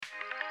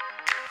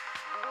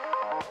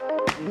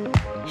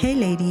Hey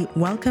lady,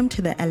 welcome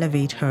to the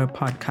Elevate Her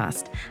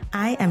podcast.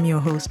 I am your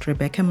host,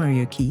 Rebecca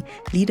Mariuki,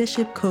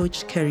 leadership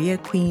coach, career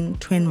queen,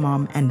 twin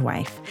mom, and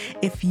wife.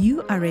 If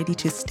you are ready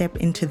to step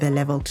into the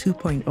level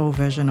 2.0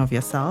 version of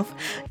yourself,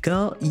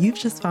 girl, you've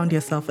just found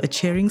yourself a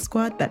cheering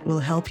squad that will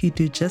help you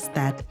do just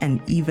that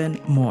and even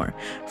more.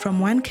 From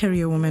one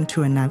career woman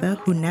to another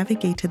who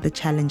navigated the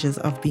challenges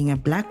of being a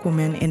Black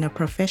woman in a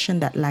profession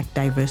that lacked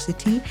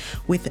diversity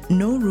with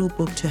no rule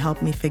book to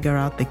help me figure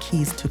out the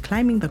keys to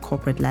climbing the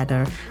corporate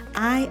ladder,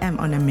 I am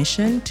on a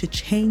mission to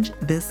change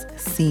this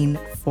scene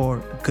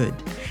for good.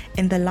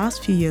 In the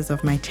last few years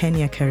of my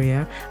 10-year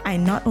career, I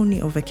not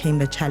only overcame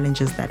the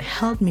challenges that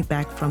held me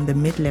back from the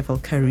mid-level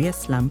career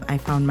slump I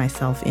found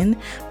myself in,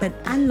 but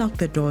unlocked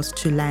the doors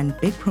to land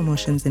big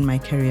promotions in my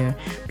career,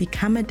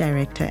 become a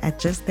director at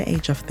just the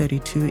age of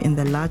 32 in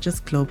the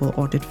largest global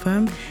audit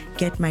firm,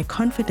 get my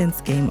confidence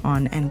game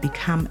on, and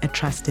become a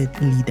trusted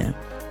leader.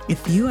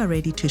 If you are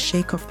ready to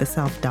shake off the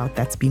self-doubt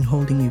that's been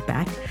holding you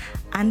back,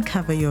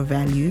 uncover your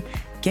value,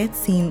 get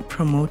seen,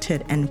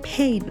 promoted, and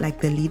paid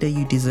like the leader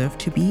you deserve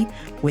to be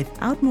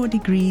without more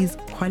degrees,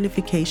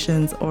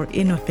 qualifications, or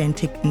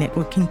inauthentic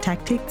networking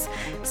tactics,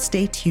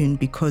 stay tuned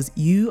because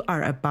you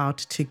are about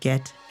to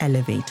get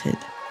elevated.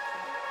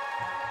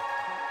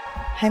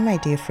 Hi, my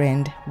dear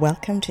friend.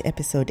 Welcome to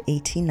episode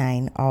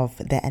 89 of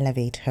the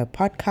Elevate Her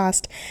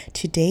podcast.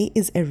 Today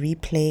is a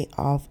replay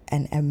of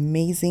an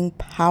amazing,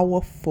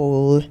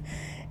 powerful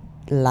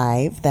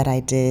live that I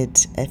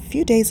did a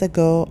few days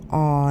ago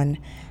on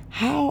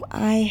how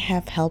I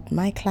have helped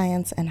my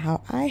clients and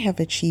how I have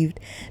achieved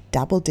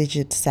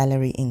double-digit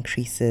salary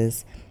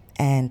increases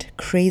and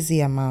crazy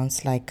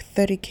amounts like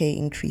 30K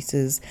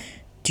increases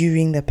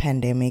during the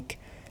pandemic,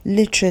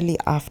 literally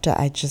after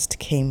I just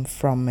came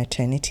from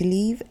maternity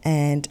leave.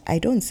 And I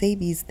don't say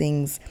these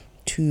things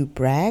to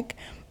brag,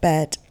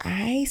 but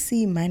I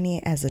see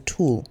money as a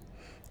tool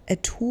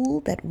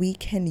that we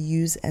can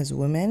use as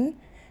women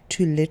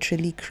to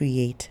literally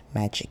create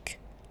magic,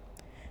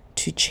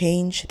 to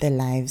change the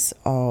lives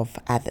of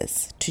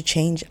others, to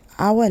change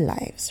our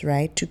lives,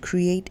 right? To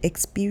create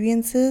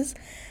experiences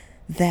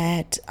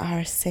that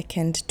are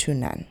second to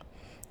none.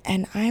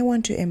 And I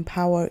want to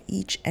empower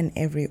each and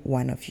every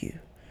one of you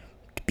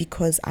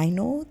because I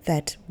know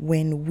that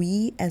when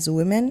we as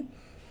women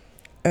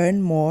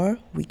earn more,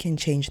 we can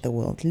change the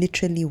world.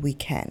 Literally, we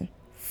can,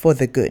 for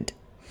the good.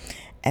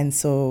 And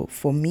so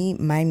for me,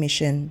 my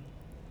mission,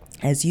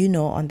 as you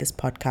know, on this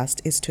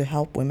podcast is to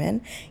help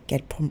women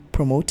get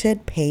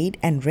promoted, paid,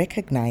 and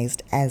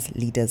recognized as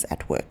leaders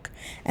at work.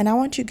 And I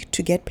want you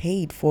to get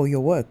paid for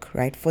your work,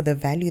 right? For the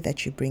value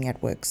that you bring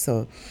at work.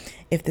 So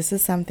if this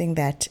is something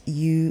that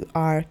you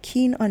are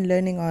keen on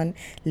learning on,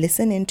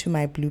 listen into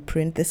my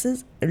blueprint. This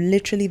is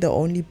literally the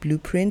only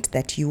blueprint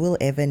that you will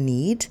ever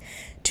need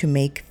to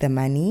make the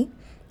money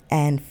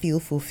and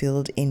feel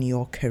fulfilled in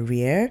your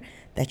career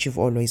that you've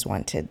always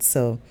wanted.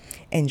 So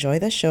enjoy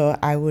the show.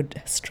 I would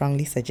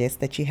strongly suggest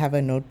that you have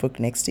a notebook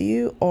next to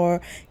you,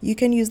 or you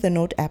can use the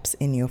note apps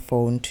in your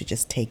phone to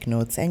just take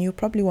notes. And you'll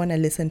probably want to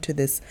listen to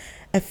this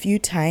a few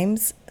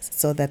times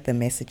so that the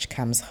message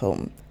comes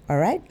home. All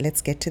right,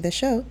 let's get to the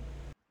show.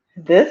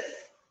 This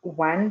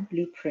one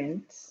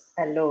blueprint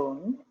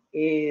alone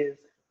is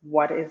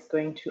what is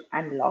going to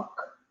unlock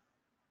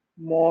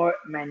more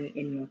money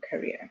in your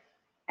career.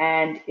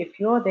 And if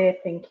you're there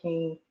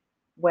thinking,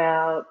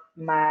 well,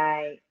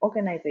 my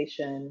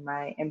organization,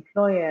 my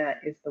employer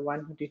is the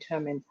one who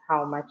determines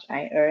how much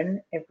I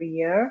earn every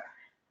year,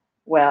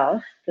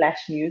 well,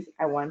 flash news,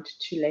 I want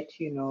to let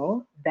you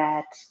know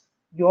that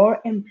your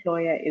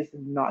employer is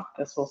not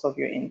the source of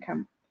your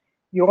income.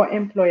 Your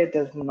employer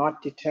does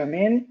not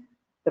determine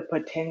the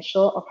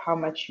potential of how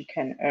much you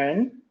can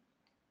earn.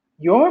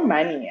 Your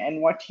money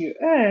and what you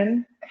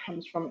earn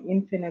comes from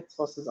infinite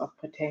sources of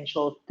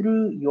potential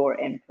through your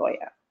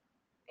employer.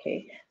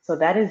 Okay, so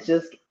that is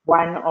just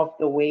one of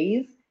the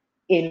ways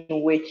in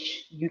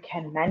which you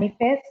can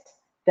manifest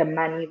the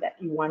money that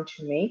you want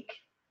to make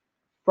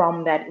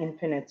from that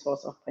infinite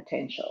source of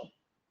potential.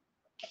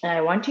 And I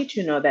want you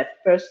to know that,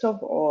 first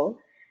of all,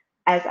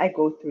 as I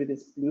go through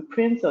this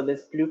blueprint, so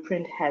this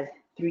blueprint has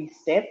 3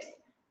 steps.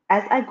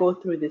 As I go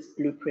through this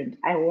blueprint,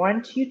 I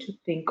want you to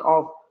think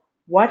of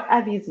what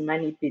are these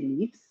money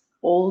beliefs,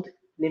 old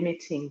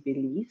limiting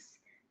beliefs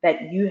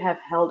that you have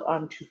held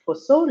on to for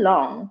so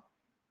long,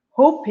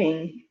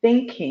 hoping,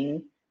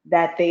 thinking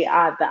that they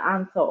are the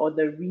answer or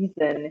the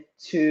reason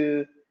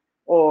to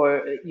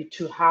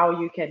how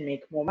you can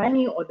make more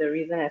money, or the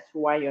reason as to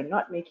why you're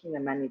not making the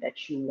money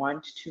that you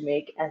want to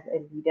make as a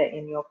leader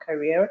in your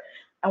career.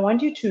 I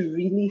want you to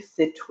really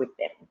sit with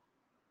them,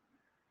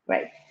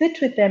 right? Sit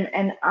with them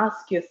and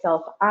ask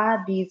yourself,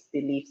 are these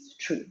beliefs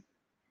true?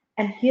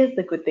 And here's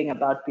the good thing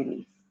about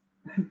beliefs.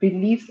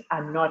 Beliefs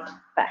are not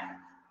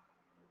facts.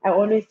 I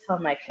always tell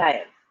my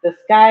clients, the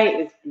sky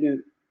is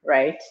blue,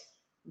 right?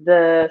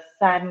 The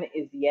sun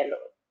is yellow,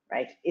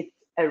 right? It's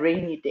a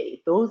rainy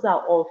day. Those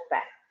are all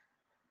facts.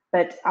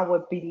 But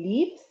our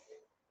beliefs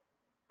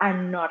are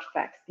not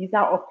facts. These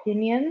are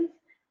opinions,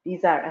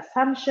 these are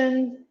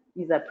assumptions,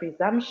 these are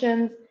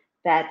presumptions,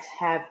 that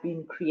have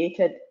been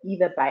created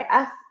either by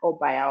us or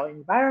by our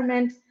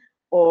environment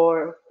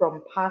or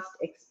from past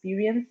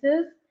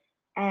experiences.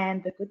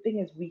 And the good thing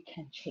is we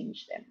can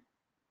change them,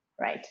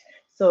 right?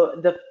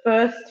 So the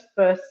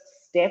first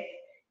step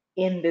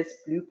in this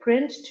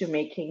blueprint to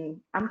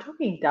making, I'm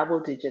talking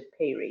double-digit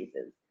pay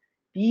raises.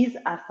 These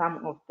are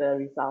some of the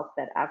results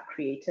that I've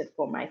created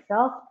for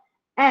myself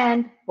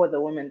and for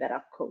the women that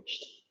I've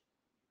coached.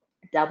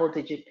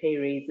 Double-digit pay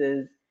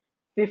raises,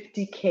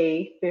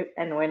 50K,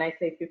 and when I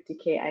say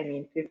 50K, I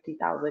mean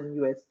 50,000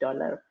 US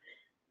dollar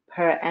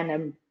per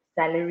annum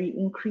salary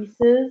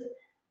increases.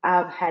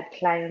 I've had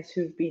clients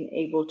who've been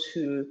able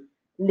to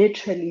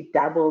literally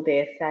double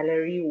their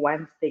salary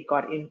once they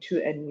got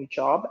into a new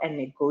job and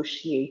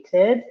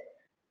negotiated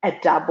a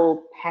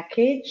double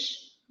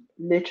package,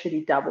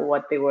 literally double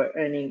what they were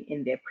earning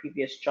in their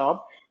previous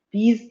job.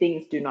 These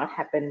things do not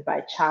happen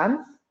by chance,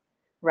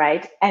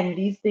 right? And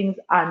these things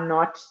are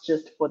not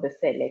just for the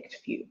select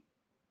few.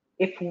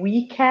 If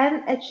we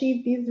can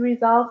achieve these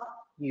results,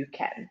 you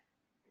can.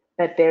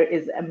 But there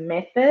is a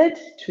method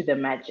to the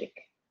magic.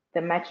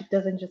 The magic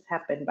doesn't just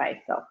happen by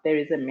itself. There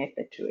is a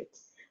method to it.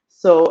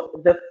 So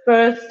the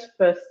first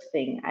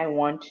thing I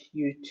want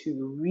you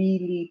to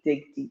really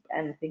dig deep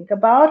and think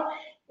about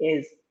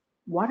is,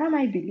 what are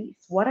my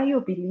beliefs? What are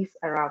your beliefs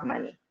around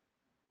money?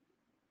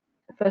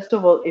 First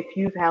of all, if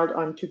you've held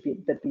on to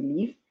the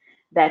belief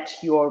that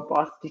your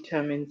boss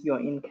determines your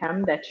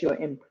income, that your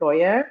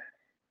employer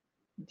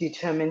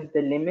determines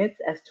the limits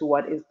as to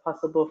what is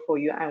possible for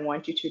you, I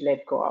want you to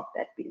let go of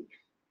that belief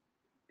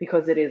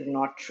because it is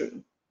not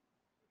true.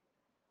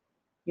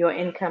 Your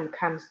income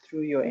comes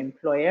through your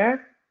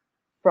employer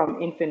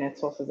from infinite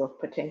sources of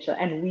potential,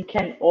 and we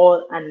can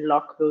all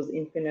unlock those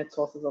infinite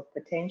sources of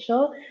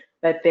potential,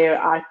 but there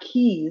are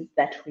keys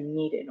that we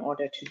need in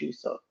order to do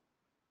so,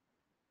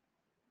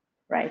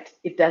 right?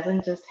 It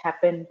doesn't just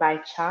happen by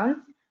chance,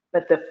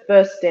 but the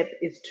first step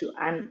is to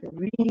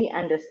really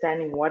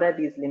understanding what are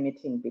these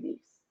limiting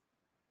beliefs.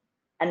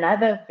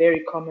 Another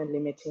very common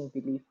limiting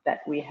belief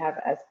that we have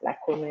as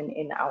Black women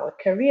in our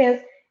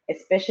careers,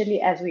 especially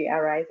as we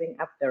are rising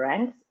up the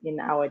ranks in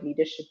our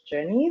leadership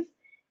journeys,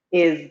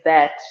 is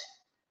that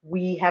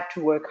we have to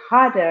work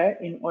harder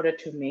in order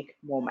to make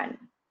more money.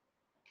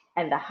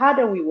 And the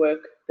harder we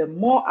work, the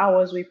more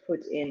hours we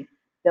put in,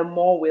 the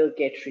more we'll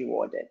get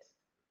rewarded.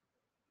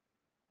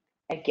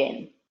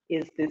 Again,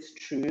 is this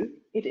true?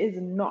 It is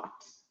not,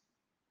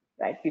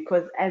 right?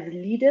 Because as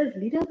leaders,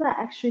 leaders are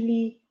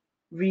actually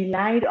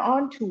relied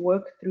on to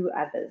work through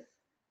others.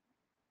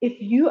 If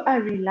you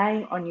are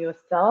relying on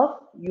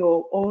yourself,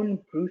 your own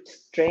brute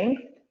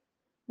strength,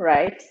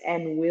 right,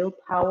 and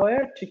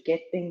willpower to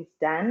get things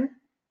done,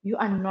 you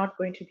are not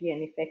going to be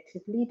an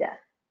effective leader.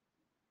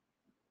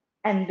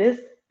 And this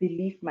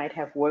belief might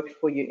have worked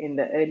for you in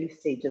the early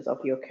stages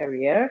of your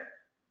career,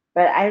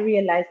 but I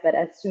realized that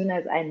as soon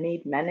as I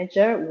made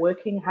manager,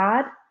 working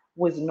hard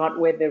was not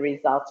where the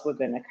results were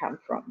going to come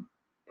from.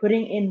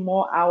 Putting in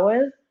more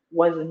hours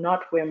was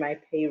not where my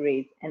pay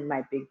raise and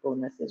my big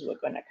bonuses were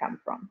going to come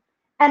from.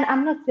 And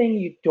I'm not saying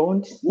you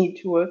don't need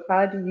to work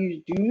hard,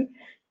 you do.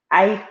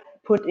 I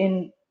put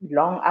in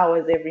long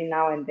hours every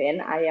now and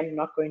then. I am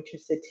not going to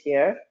sit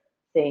here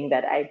saying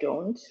that I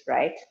don't,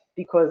 right?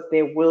 Because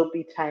there will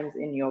be times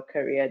in your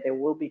career, there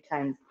will be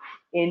times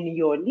in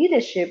your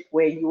leadership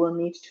where you will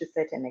need to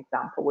set an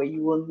example, where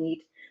you will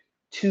need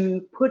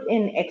to put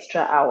in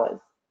extra hours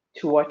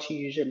to what you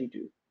usually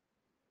do.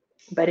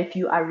 But if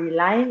you are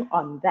relying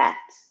on that,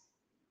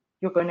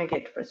 you're going to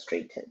get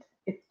frustrated.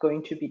 It's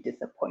going to be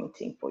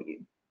disappointing for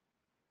you.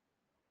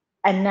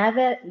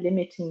 Another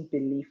limiting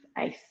belief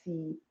I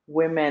see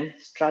women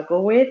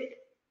struggle with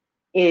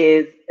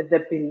is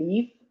the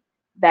belief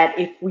that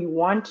if we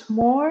want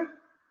more,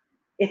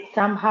 it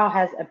somehow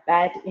has a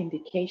bad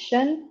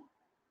indication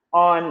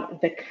on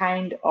the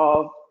kind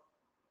of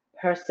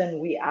person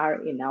we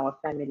are in our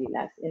family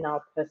lives, in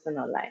our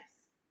personal lives.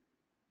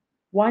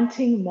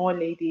 Wanting more,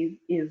 ladies,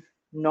 is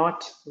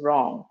not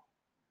wrong.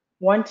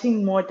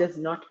 Wanting more does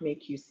not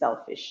make you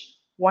selfish.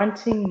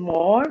 Wanting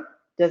more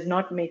does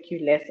not make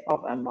you less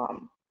of a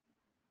mom.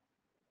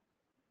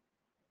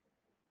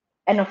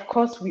 And of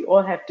course, we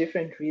all have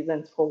different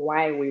reasons for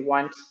why we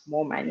want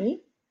more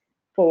money,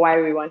 for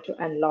why we want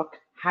to unlock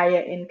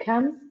higher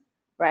incomes,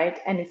 right?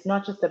 And it's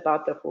not just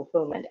about the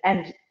fulfillment.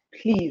 And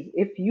please,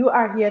 if you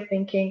are here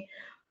thinking,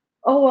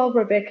 oh, well,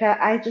 Rebecca,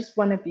 I just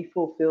want to be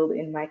fulfilled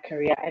in my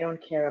career, I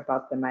don't care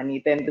about the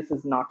money, then this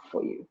is not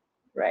for you,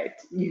 right?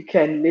 You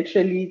can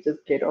literally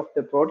just get off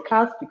the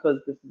broadcast because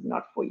this is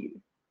not for you,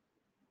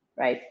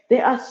 right?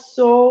 There are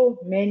so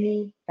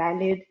many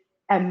valid,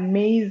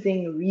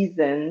 amazing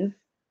reasons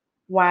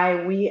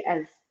why we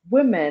as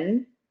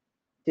women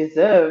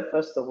deserve,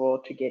 first of all,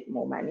 to get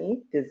more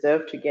money,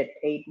 deserve to get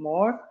paid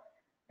more.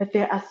 But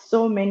there are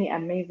so many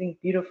amazing,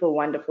 beautiful,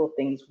 wonderful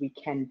things we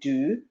can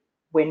do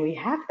when we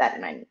have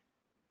that money,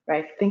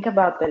 right? Think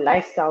about the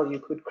lifestyle you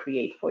could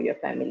create for your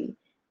family.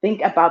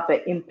 Think about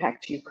the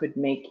impact you could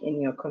make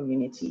in your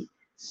community.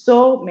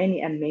 So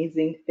many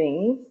amazing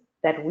things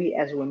that we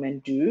as women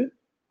do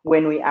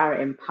when we are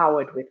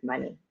empowered with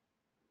money.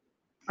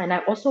 And I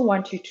also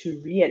want you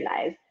to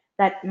realize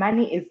that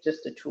money is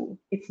just a tool.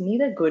 It's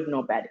neither good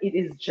nor bad. It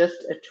is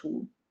just a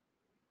tool.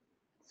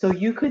 So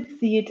you could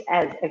see it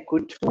as a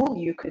good tool,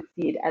 you could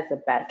see it as a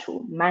bad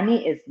tool.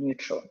 Money is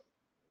neutral.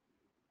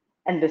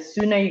 And the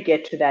sooner you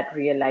get to that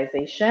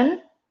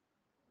realization,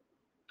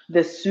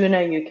 the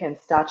sooner you can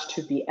start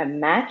to be a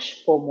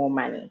match for more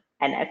money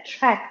and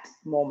attract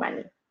more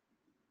money.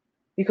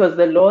 Because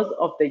the laws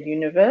of the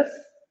universe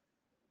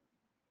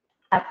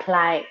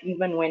apply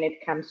even when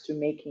it comes to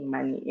making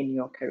money in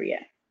your career.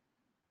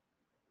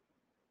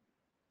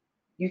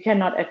 You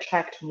cannot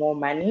attract more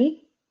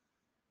money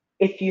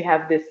if you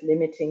have this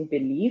limiting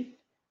belief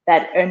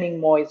that earning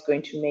more is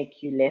going to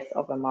make you less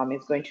of a mom,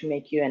 is going to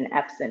make you an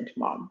absent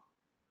mom,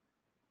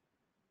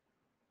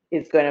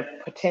 is going to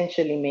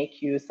potentially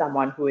make you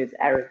someone who is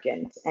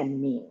arrogant and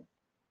mean.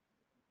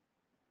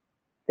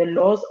 The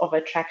laws of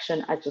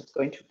attraction are just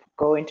going to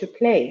go into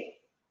play.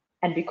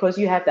 And because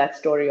you have that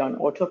story on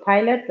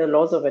autopilot, the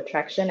laws of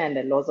attraction and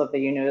the laws of the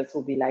universe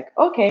will be like,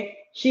 okay,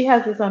 she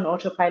has this on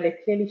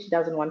autopilot. Clearly, she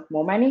doesn't want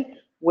more money.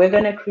 We're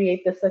going to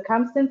create the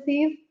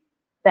circumstances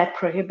that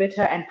prohibit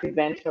her and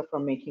prevent her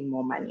from making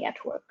more money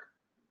at work.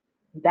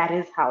 That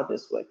is how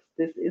this works.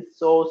 This is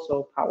so,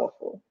 so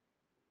powerful.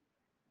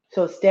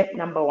 So, step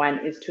number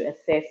one is to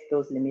assess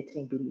those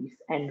limiting beliefs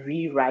and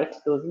rewrite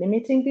those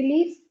limiting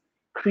beliefs.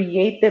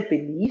 Create the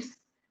beliefs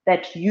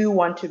that you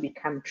want to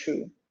become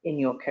true in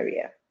your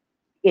career,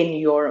 in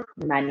your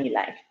money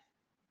life,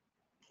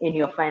 in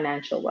your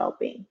financial well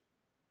being.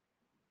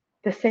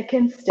 The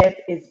second step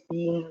is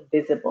being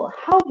visible.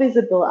 How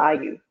visible are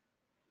you?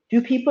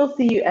 Do people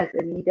see you as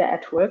a leader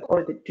at work,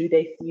 or do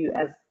they see you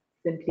as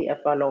simply a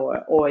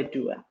follower or a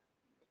doer?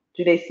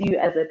 Do they see you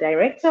as a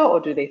director, or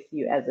do they see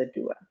you as a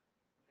doer?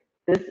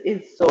 This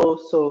is so,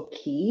 so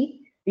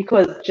key,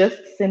 because just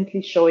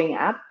simply showing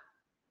up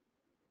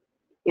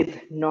is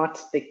not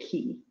the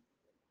key,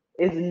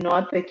 is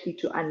not the key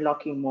to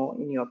unlocking more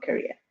in your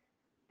career.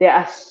 There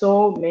are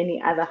so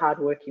many other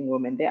hardworking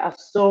women. There are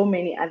so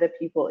many other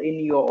people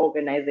in your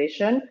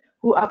organization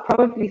who are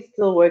probably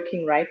still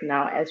working right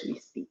now as we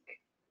speak.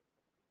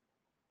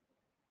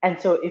 And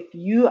so if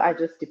you are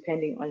just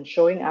depending on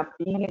showing up,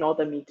 being in all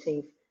the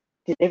meetings,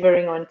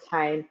 delivering on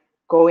time,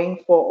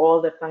 going for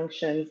all the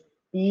functions,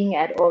 being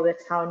at all the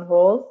town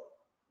halls,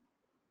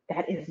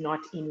 that is not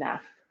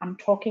enough. I'm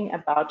talking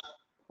about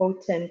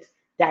potent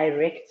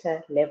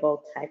director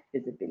level type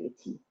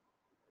visibility.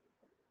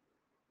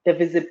 The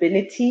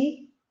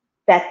visibility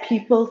that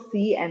people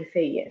see and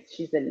say, yes,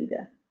 she's a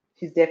leader.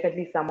 She's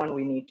definitely someone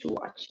we need to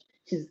watch.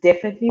 She's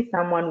definitely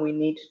someone we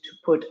need to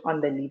put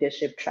on the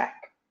leadership track.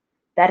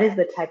 That is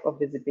the type of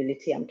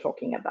visibility I'm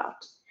talking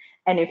about.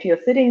 And if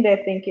you're sitting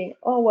there thinking,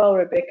 oh, well,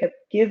 Rebecca,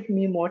 give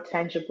me more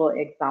tangible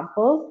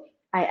examples,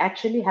 I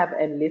actually have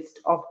a list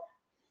of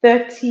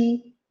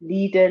 30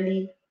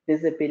 leaderly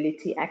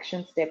visibility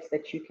action steps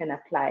that you can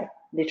apply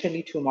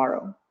literally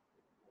tomorrow.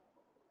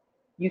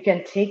 You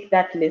can take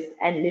that list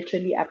and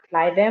literally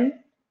apply them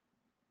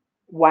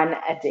one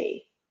a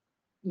day.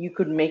 You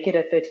could make it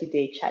a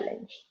 30-day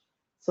challenge.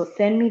 So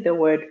send me the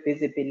word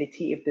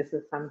visibility if this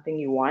is something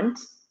you want.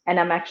 And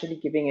I'm actually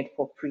giving it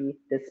for free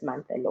this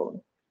month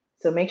alone.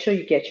 So make sure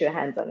you get your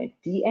hands on it.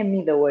 DM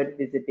me the word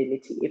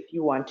visibility if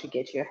you want to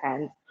get your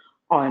hands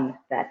on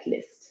that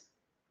list.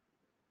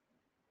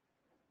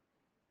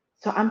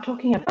 So I'm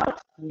talking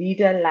about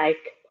leader-like,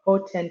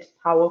 potent,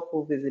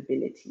 powerful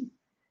visibility.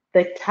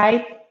 The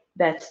type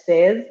that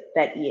says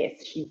that,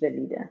 yes, she's a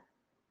leader.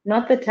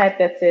 Not the type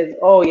that says,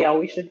 oh, yeah,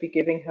 we should be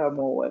giving her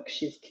more work.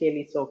 She's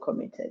clearly so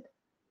committed.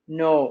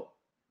 No.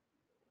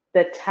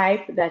 The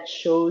type that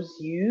shows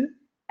you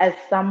as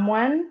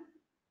someone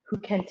who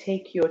can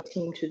take your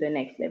team to the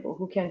next level,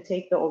 who can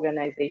take the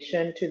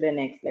organization to the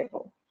next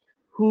level,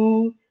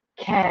 who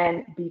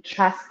can be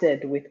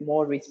trusted with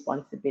more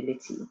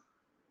responsibility,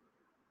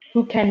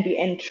 who can be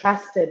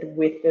entrusted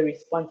with the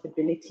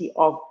responsibility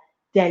of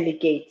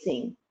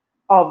delegating,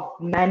 of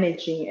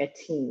managing a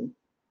team,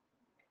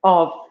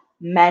 of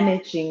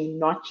managing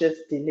not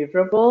just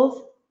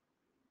deliverables,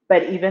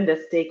 but even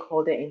the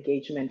stakeholder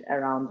engagement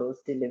around those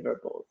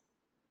deliverables.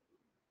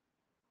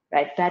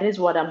 Right? That is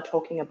what I'm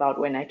talking about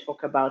when I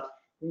talk about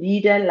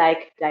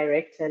leader-like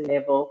director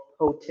level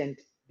potent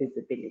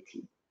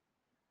visibility.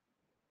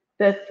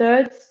 The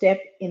third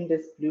step in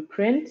this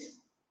blueprint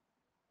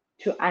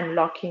to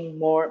unlocking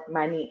more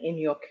money in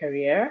your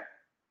career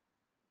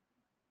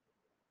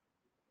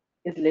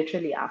is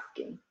literally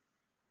asking.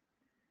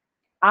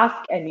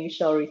 Ask and you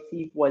shall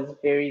receive was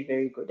very,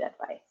 very good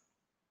advice.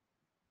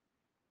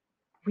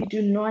 We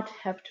do not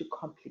have to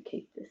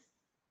complicate this.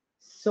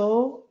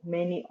 So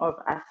many of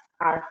us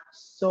are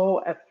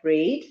so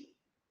afraid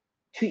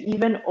to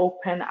even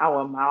open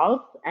our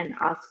mouth and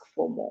ask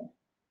for more.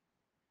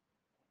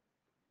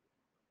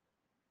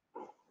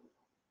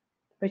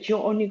 But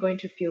you're only going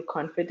to feel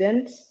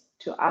confident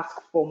to ask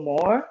for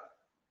more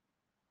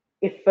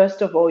if,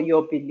 first of all,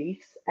 your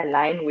beliefs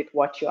align with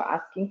what you're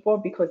asking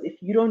for. Because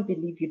if you don't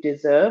believe you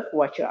deserve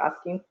what you're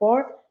asking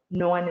for,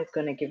 no one is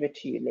going to give it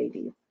to you,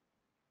 ladies.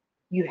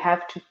 you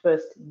have to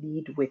first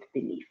lead with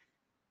belief.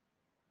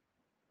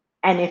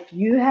 And if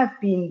you have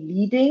been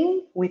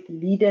leading with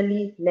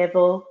leaderly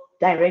level,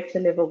 director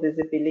level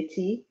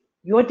visibility,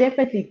 you're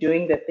definitely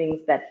doing the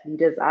things that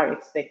leaders are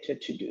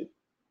expected to do.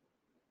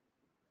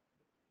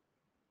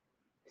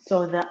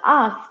 So the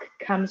ask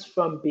comes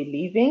from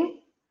believing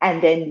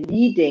and then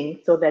leading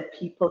so that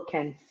people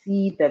can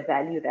see the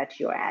value that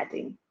you're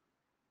adding.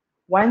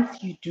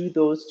 Once you do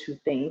those two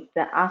things,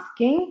 the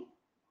asking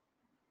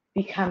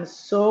becomes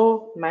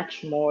so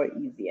much more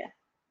easier,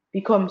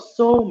 becomes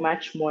so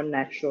much more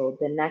natural,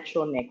 the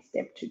natural next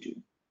step to do.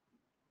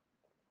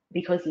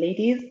 Because,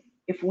 ladies,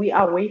 if we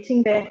are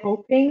waiting there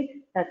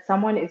hoping that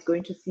someone is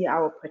going to see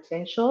our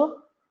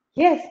potential,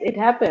 yes, it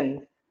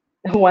happens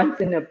once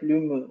in a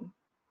blue moon.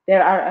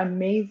 There are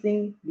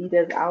amazing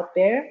leaders out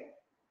there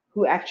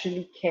who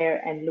actually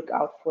care and look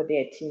out for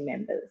their team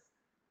members.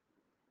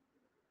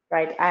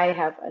 Right? I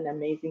have an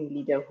amazing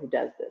leader who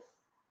does this,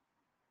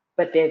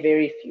 but they're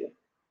very few.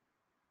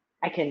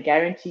 I can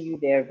guarantee you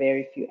there are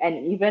very few.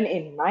 And even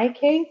in my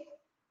case,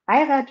 I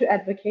have had to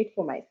advocate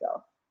for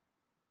myself.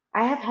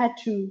 I have had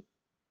to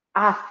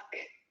ask,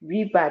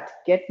 rebut,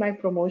 get my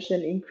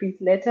promotion increase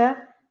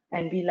letter,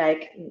 and be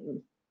like,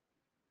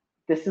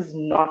 this is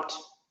not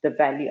the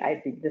value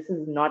I believe, this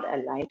is not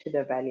aligned to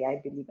the value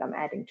I believe I'm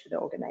adding to the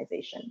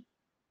organization.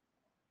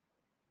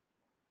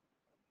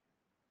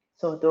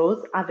 So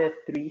those are the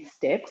 3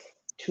 steps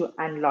to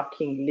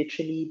unlocking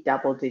literally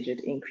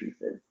double-digit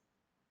increases.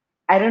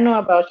 I don't know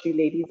about you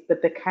ladies,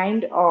 but the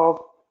kind of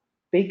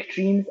big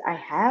dreams I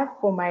have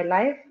for my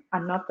life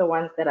are not the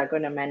ones that are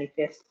going to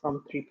manifest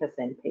from 3%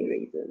 pay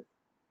raises.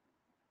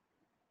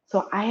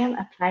 So I am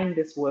applying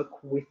this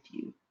work with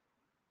you,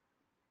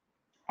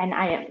 and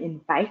I am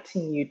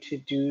inviting you to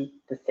do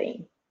the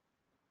same.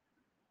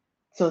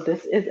 So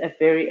this is a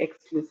very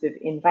exclusive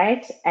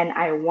invite, and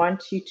I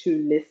want you to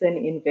listen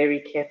in very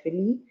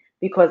carefully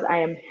because I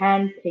am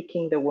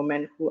handpicking the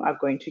women who are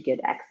going to get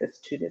access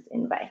to this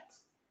invite.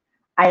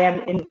 I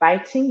am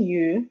inviting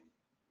you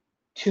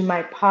to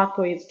my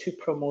Pathways to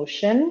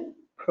Promotion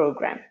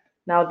program.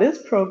 Now,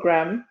 this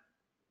program,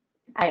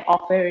 I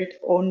offer it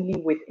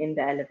only within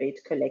the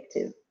Elevate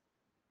Collective,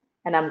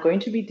 and I'm going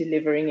to be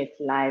delivering it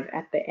live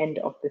at the end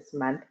of this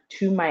month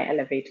to my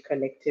Elevate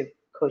Collective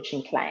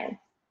coaching clients.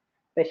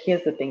 But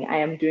here's the thing, I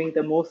am doing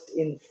the most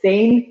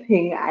insane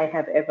thing I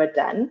have ever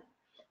done,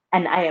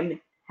 and I am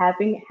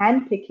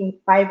handpicking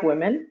 5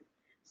 women.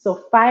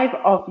 So 5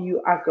 of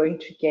you are going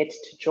to get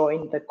to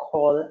join the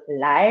call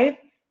live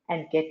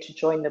and get to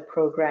join the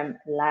program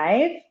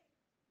live.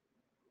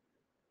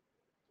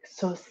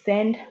 So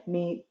send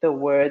me the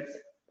words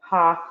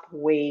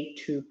pathway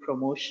to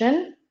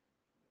promotion.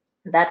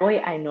 That way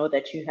I know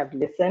that you have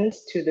listened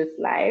to this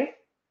live,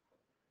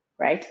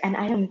 right? And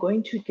I am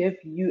going to give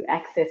you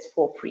access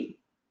for free.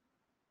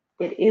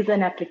 It is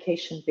an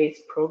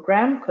application-based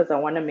program because I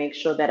want to make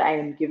sure that I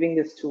am giving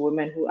this to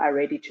women who are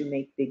ready to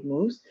make big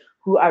moves,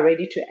 who are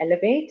ready to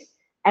elevate,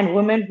 and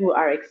women who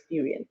are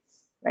experienced,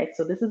 right?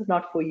 So this is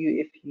not for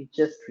you if you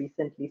just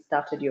recently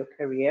started your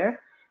career.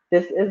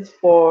 This is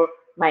for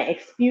my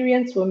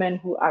experienced women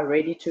who are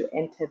ready to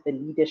enter the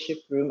leadership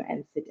room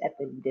and sit at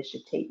the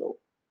leadership table.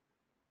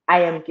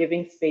 I am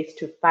giving space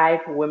to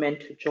 5 women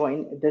to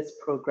join this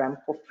program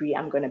for free.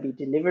 I'm going to be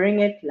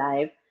delivering it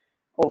live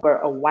over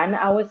a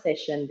 1-hour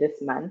session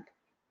this month.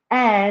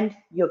 And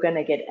you're going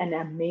to get an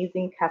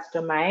amazing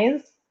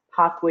customized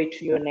pathway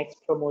to your next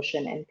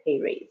promotion and pay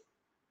raise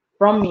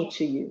from me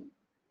to you.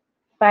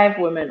 5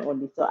 women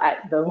only. So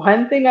the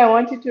one thing I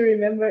want you to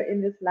remember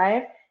in this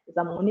live is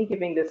I'm only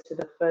giving this to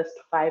the first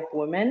 5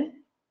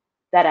 women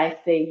that I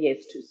say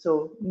yes to.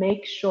 So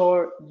make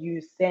sure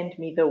you send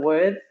me the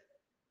words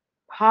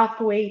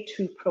pathway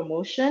to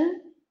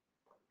promotion.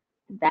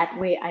 That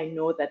way I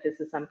know that this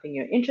is something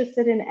you're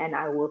interested in, and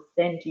I will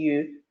send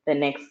you the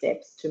next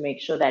steps to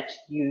make sure that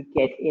you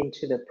get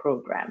into the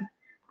program.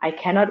 I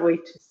cannot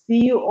wait to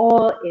see you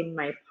all in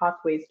my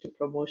Pathways to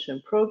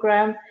Promotion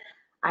program.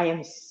 I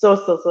am so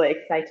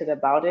excited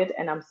about it,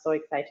 and I'm so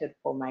excited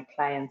for my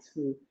clients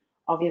who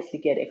obviously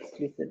get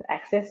exclusive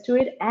access to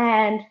it,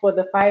 and for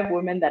the 5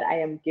 women that I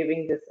am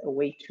giving this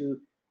away to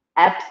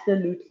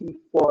absolutely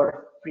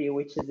for free,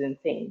 which is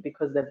insane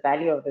because the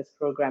value of this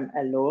program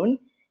alone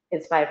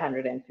is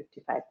 $555.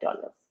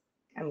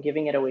 I'm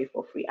giving it away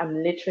for free.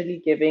 I'm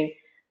literally giving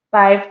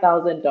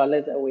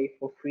 $5,000 away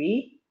for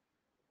free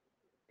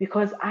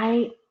because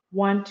I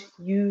want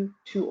you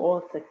to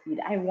all succeed.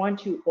 I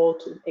want you all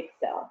to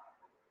excel.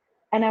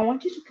 And I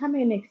want you to come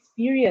and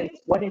experience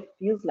what it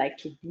feels like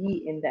to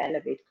be in the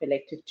Elevate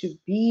Collective, to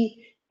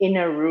be in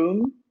a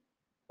room,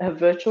 a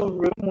virtual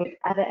room with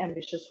other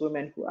ambitious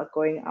women who are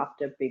going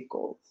after big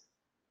goals.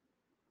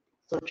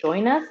 So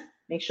join us.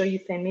 Make sure you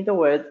send me the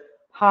words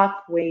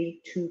pathway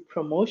to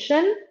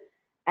promotion,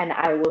 and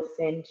I will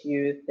send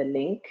you the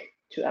link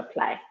to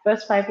apply.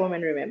 First 5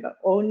 women, remember,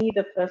 only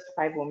the first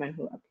 5 women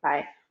who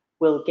apply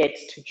will get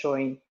to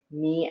join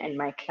me and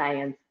my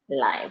clients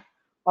live.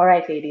 All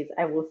right, ladies,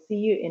 I will see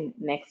you in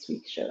next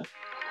week's show.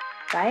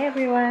 Bye,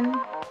 everyone.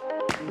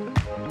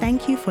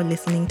 Thank you for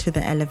listening to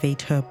the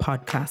Elevate Her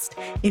podcast.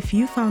 If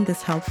you found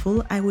this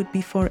helpful, I would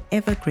be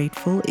forever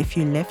grateful if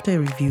you left a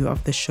review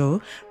of the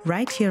show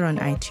right here on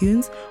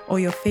iTunes or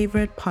your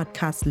favorite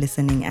podcast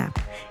listening app.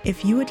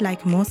 If you would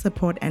like more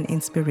support and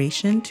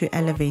inspiration to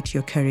elevate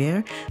your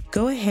career,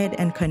 go ahead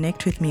and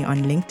connect with me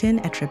on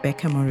LinkedIn at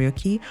Rebecca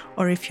Morioki,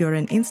 or if you're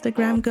an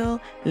Instagram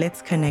girl,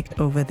 let's connect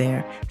over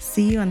there.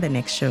 See you on the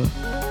next show.